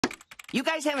You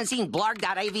guys haven't seen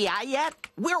blarg.avi yet?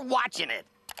 We're watching it.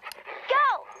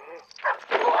 Go!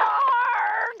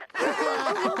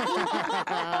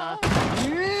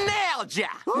 Nailed ya!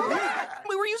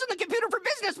 We were using the computer for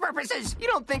business purposes. You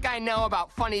don't think I know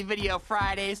about Funny Video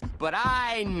Fridays, but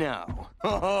I know.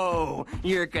 Oh,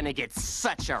 you're gonna get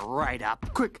such a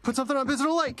write-up. Quick, put something on Benson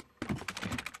will like.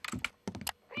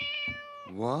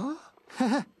 What?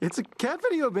 It's a cat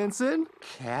video, Benson.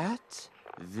 Cat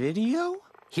video?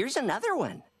 Here's another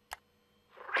one.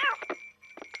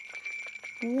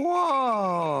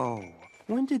 Whoa!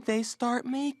 When did they start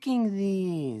making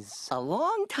these? A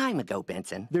long time ago,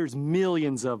 Benson. There's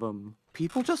millions of them.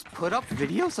 People just put up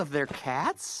videos of their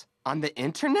cats on the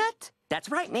internet? That's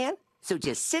right, man. So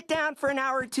just sit down for an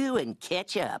hour or two and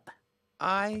catch up.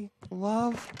 I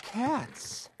love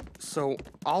cats. So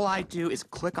all I do is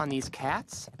click on these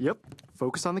cats? Yep,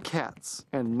 focus on the cats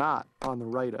and not on the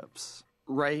write-ups.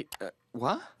 Right,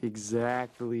 what?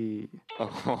 Exactly.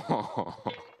 Oh.